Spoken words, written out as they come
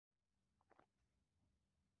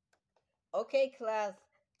Okay, class.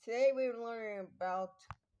 Today we're learning about.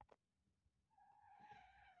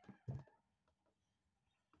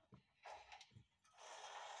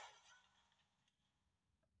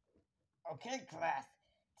 Okay, class.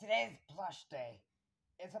 Today's plush day.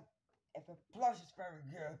 It's a if a plush is very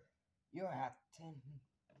good, you'll have 10 years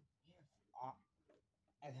off.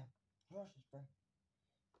 And if a plush is very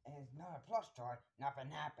and it's not a plush toy, nothing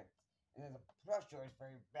happens. And if a plush toy is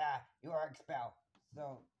very bad, you are expelled.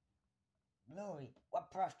 So, Louie,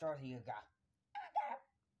 what plush toy do you got? I got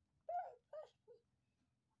plush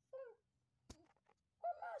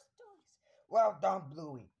toys. Well done,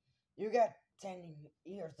 Bluey. You get 10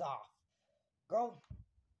 years off. Go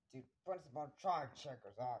to Principal Charge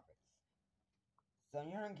Checker's office. So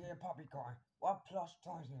you're gonna get a puppy car. What plush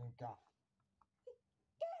toys do you got?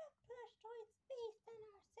 Yeah, plush toys based on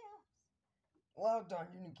ourselves. Well done,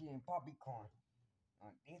 you can get a puppy car.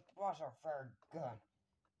 These plush are very good.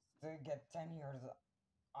 So you get 10 years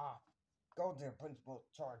off. Go to Principal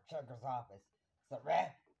Charge Checker's office. So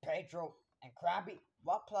Red, Pedro, and Krabby,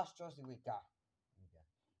 what plush toys do we got?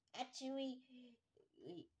 Actually,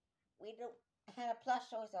 we don't have a plush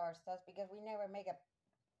toys ourselves because we never make a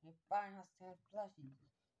Firehouse Town plushie.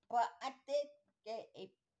 But I did get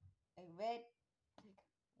a red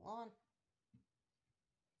one.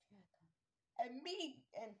 And me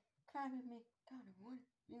and kind of me kind of one.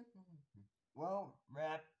 Well,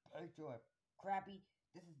 Red, Pedro, Krabby,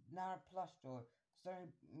 this is not a plush toy, so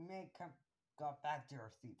you may come go back to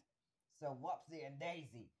your seat. So Whoopsie and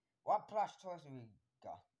Daisy, what plush toys do we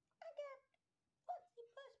got? I got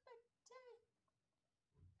Whoopsie plush for time.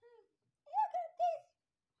 I got this.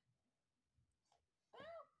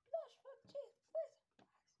 Plush for cheese.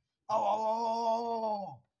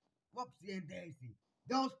 Oh, Whoopsie and Daisy,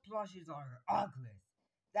 those plushies are ugly.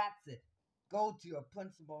 That's it. Go to your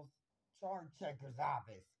principal's charge checker's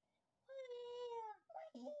office.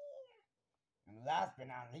 And last but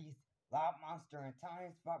not least, Loud Monster and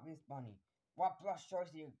Tiny Spotless Bunny. What plush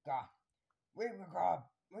toys you got? We got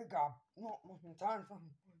no time for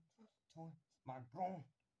toy. My grown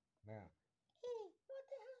man. Hey, what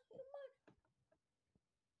the hell you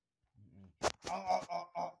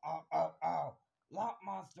want? Oh. Loud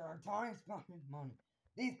Monster and Tiny Spotless Bunny.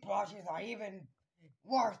 These plushies are even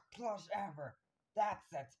worst plush ever.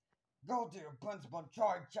 That's it. Go to your principal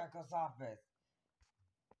charge checker's office.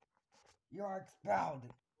 You're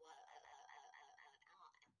expelled.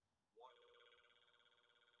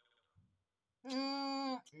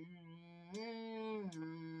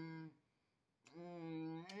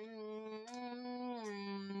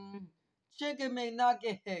 Chicken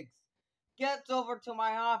McNugget Hicks, get over to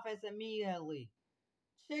my office immediately.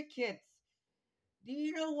 Chickens, do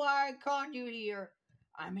you know why I called you here?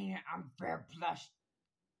 I mean, I'm fair plush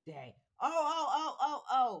day.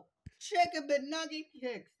 Oh. Chicken McNugget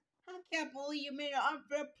Hicks. I can't believe you made an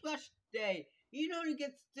unfair plush day. You know to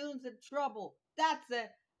get students in trouble. That's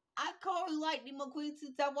it. I call you Lightning McQueen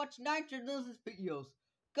since I watch Nitro News' videos.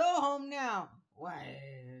 Go home now.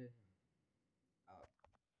 Wait.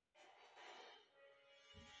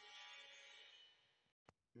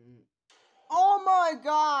 Oh my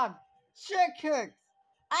god! Chickens!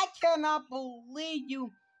 I cannot believe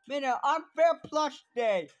you made an unfair plush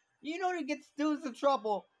day. You know to get students in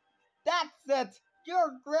trouble. That's it.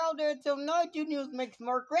 You're grounded until Nitro News makes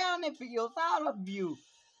more grounded videos out of you.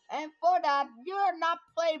 And for that, you're not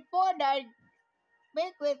playing Fortnite.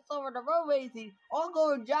 Make it over the roadways. All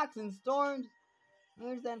go to Jackson Storms.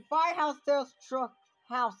 And Firehouse Tales truck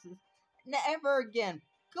houses. Never again.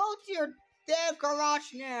 Go to your damn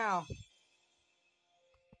garage now.